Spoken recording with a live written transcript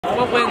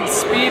What wins,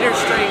 speed or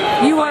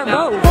strength? You are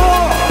both.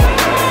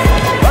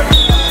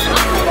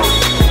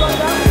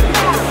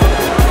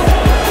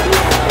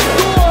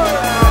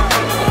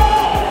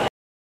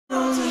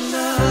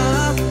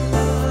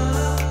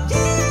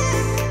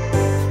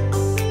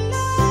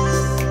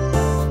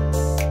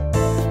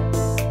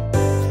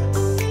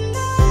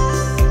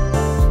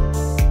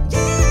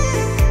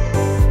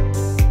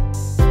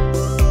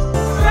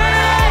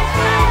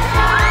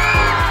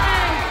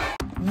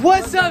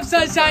 What's up,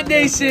 Sunshine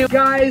Nation?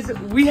 Guys,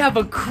 we have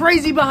a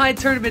crazy behind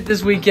tournament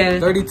this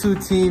weekend. 32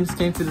 teams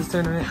came to this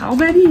tournament. How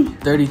many?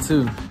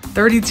 32.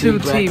 32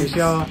 teams,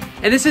 y'all.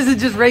 And this isn't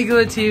just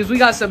regular teams. We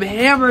got some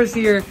hammers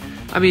here.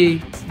 I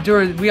mean,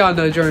 Jordan, we all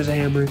know Jordan's a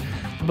hammer.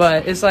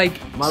 But it's like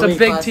some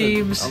big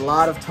teams. A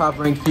lot of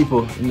top-ranked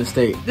people in the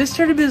state. This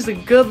tournament is a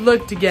good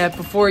look to get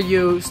before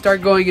you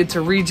start going into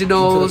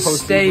regionals,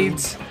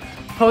 states,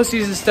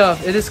 postseason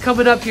stuff. It is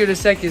coming up here in a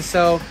second,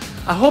 so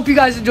I hope you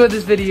guys enjoyed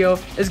this video.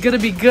 It's gonna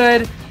be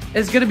good.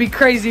 It's gonna be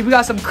crazy. We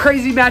got some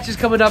crazy matches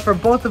coming up for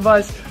both of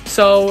us,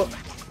 so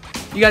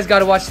you guys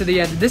gotta watch to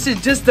the end. This is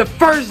just the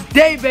first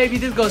day, baby.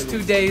 This goes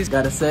 2 days.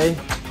 Gotta say,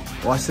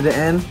 watch to the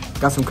end.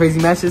 Got some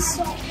crazy matches.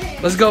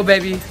 Let's go,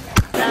 baby.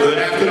 Good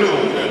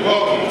afternoon and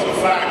welcome to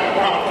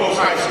Flag Post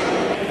High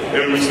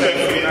School. In respect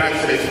for the United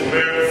States of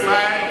American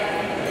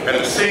flag and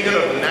the singing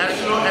of the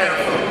national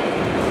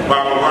anthem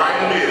by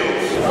Mariah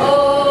Mills.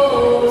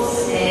 Oh,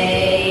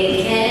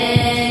 say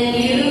can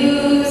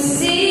you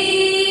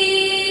see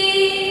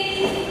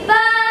by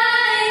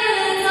the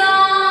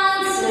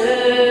dawn's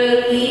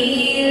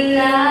early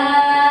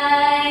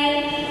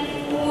light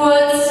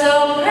what so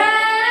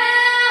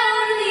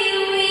proudly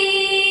we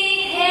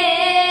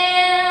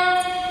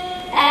hailed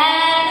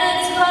at the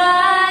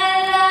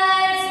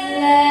twilight's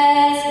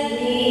last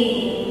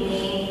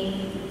gleaming,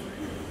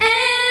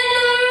 and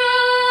the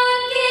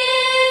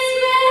rocket's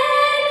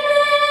red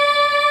glare,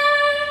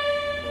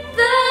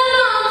 the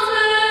bombs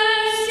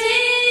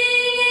bursting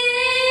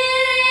in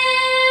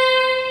air,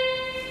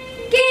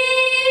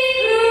 gave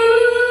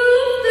proof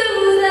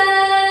through the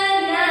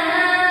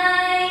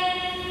night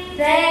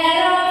that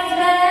our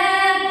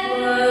flag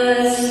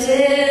was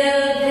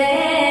still there,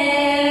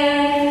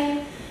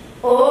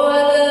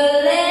 o'er the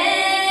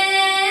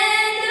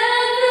land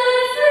of the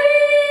free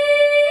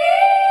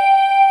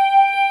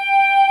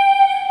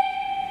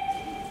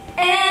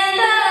and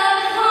the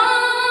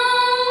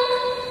home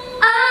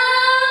of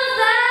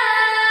the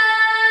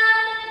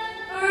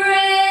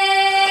brave.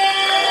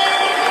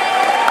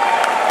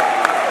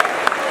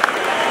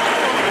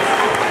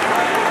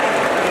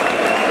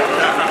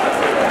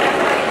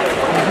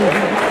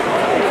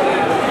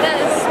 That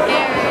is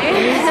scary.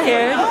 Are you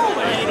scared?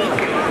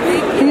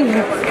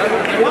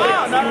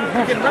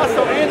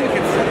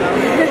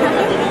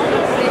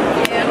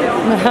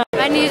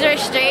 My knees are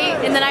straight,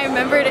 and then I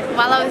remembered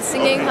while I was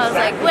singing, I was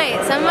like,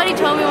 wait, somebody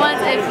told me once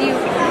if you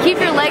keep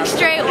your legs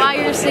straight while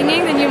you're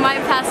singing, then you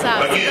might pass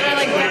out. So then I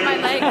like bent my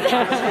legs.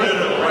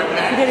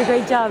 You did a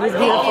great job. It's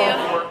beautiful.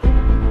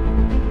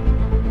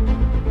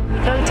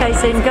 Go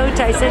Tyson, go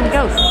Tyson,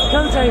 go.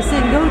 Go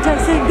Tyson, go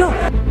Tyson, go.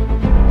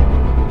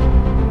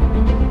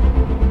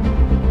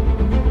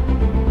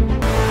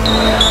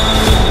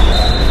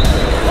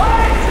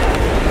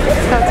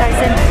 Let's go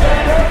Tyson.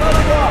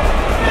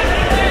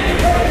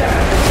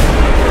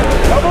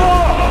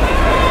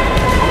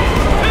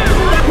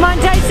 Come on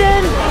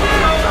Tyson.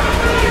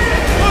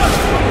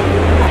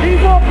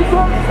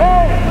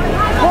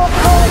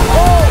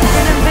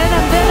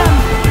 Venom, venom.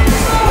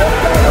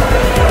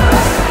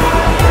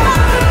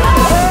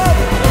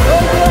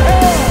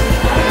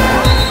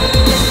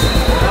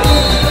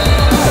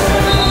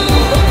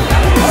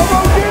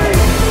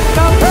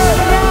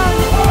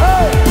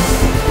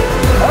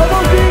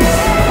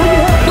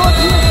 Go,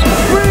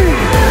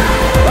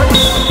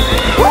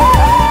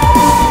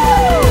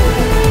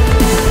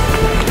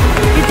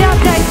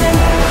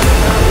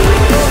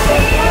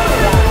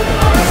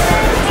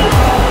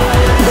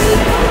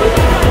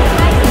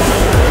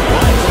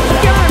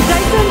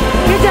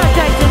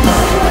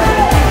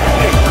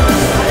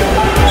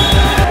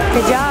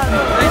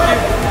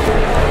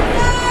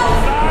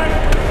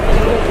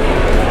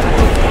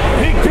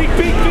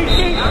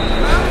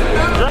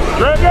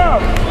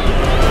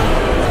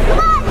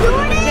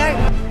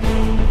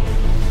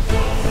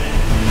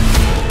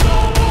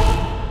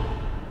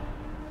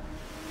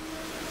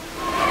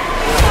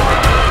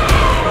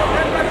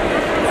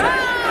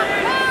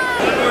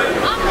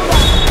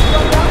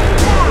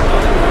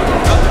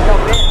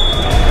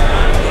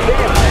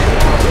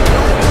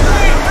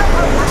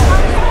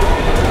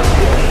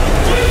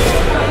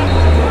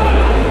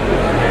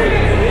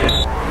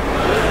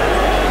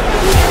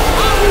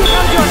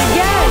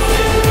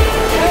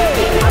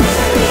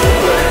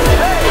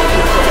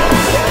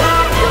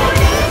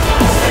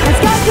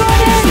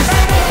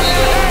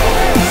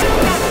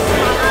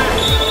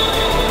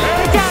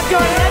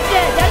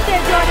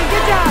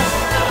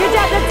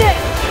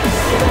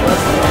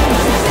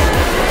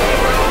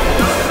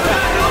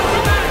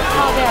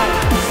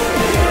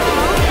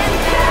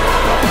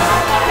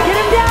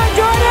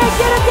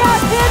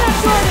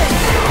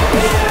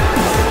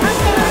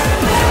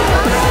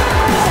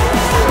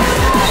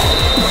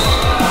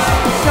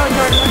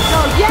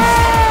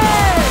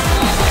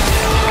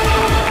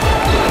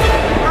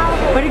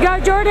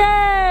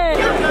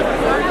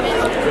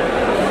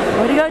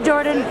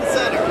 Jordan.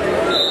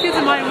 Kids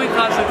in my weight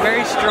class are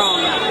very strong.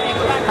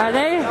 Are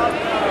they?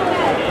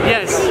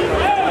 Yes.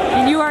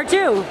 And you are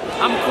too.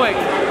 I'm quick.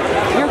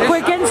 You're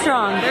quick and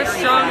strong. They're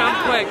strong, I'm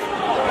quick.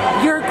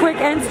 You're quick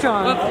and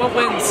strong. What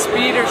wins,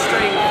 speed or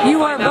strength?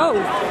 You are both.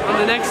 On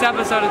the next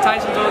episode of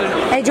Tyson and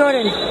Jordan. Hey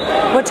Jordan,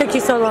 what took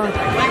you so long?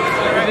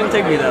 It didn't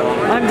take me that long.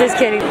 I'm just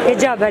kidding. Good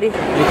job, buddy.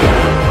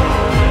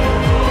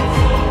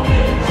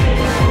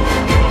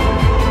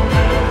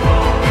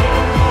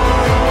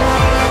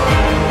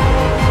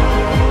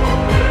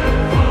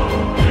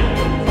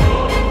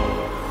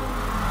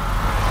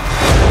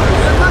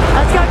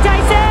 Let's go,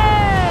 Tyson!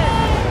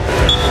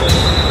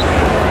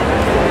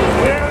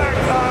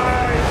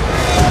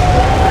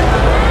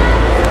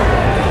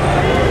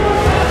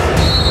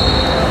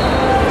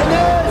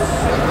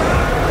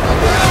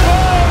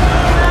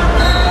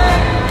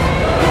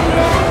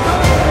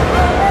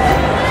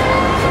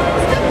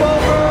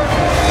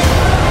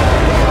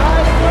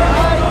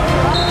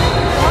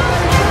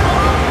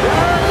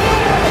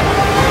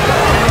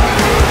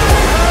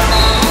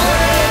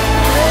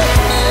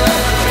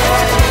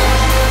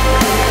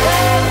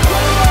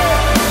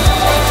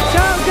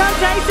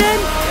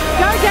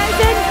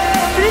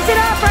 Finish it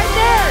off right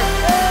there.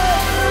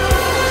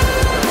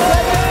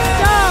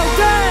 So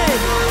good.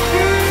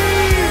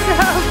 So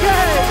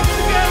good.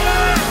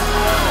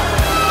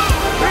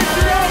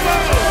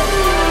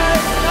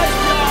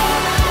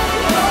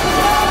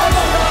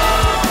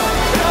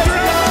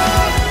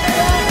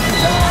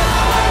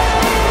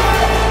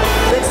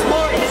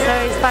 So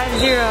he's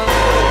 5-0.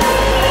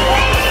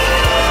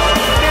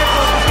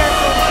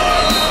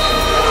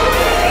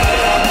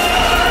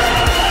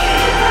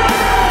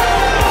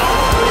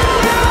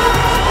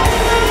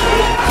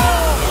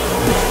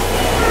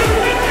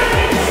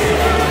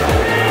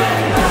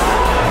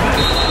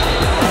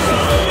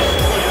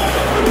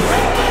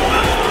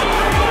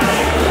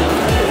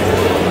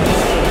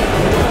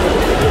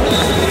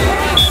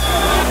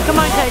 Come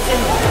on, Tyson.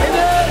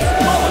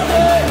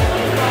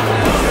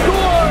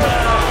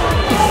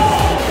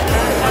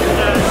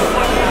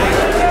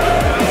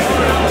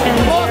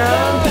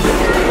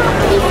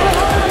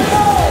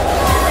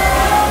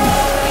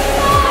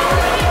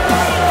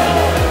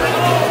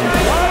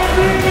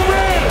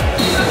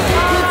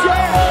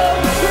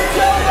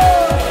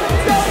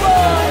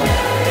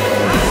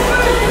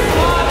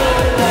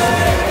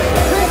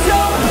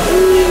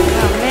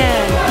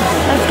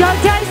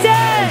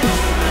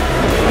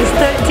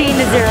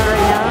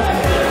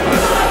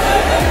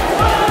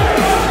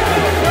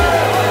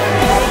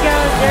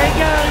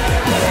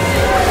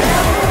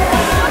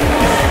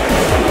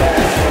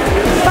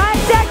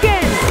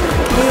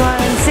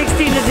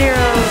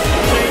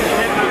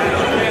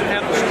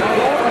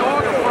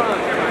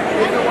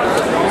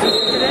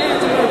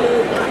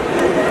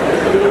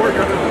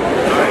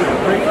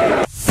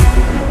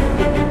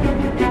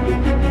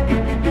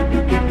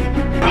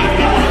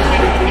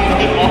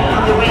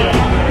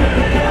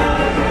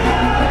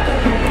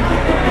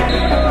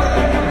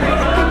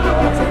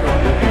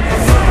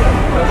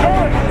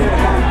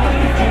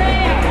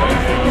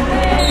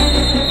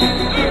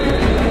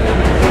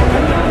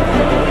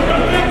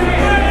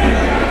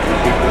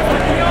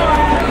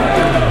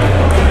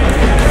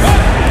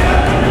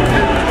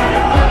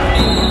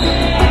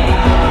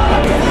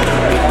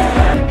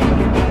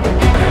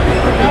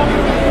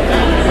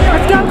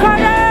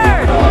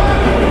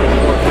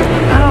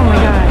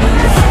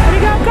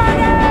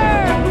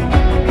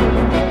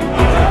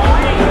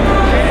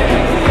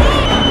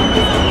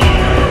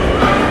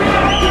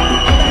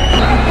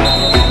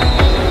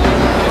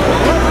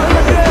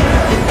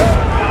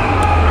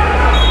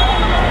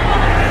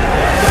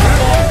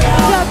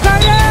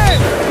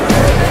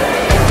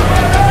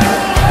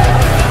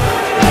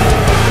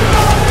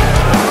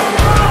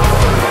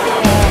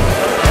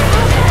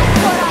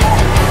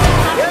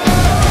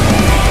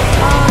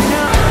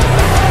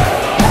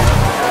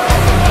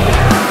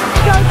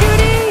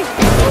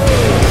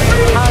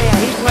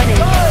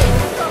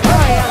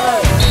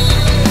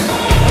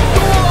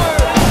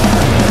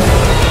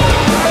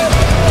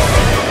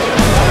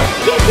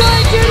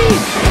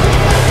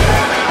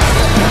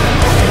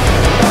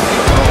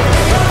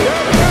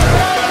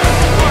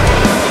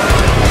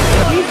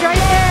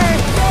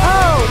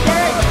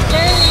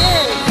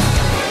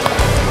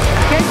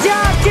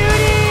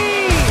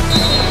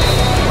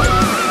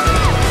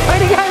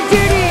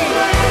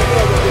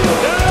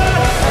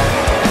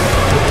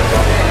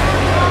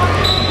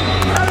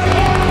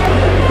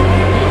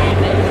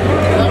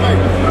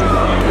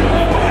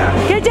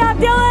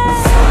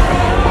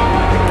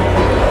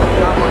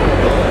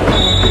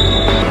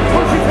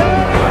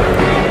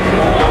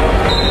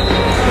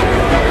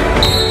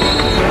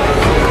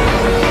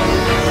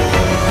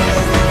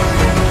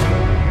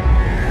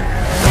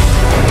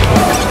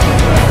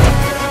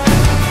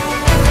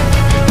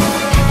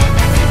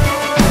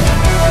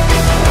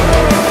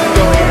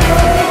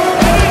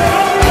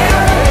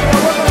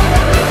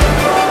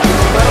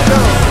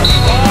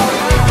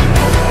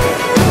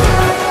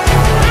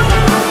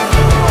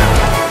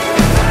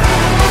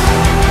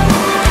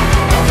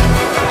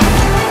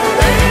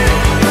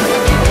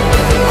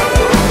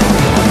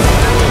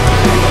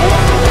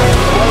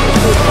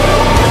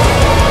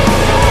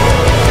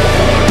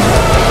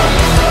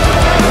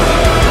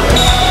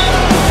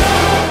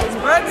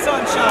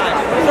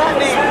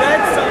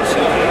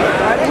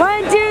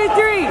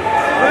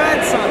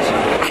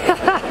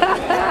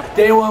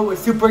 day 1 was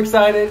super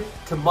excited.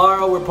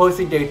 Tomorrow we're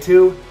posting day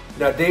 2.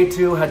 Now day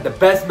 2 had the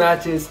best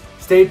matches.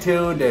 Stay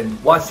tuned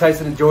and watch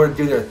Tyson and Jordan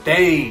do their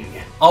thing.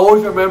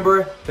 Always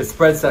remember to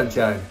spread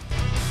sunshine.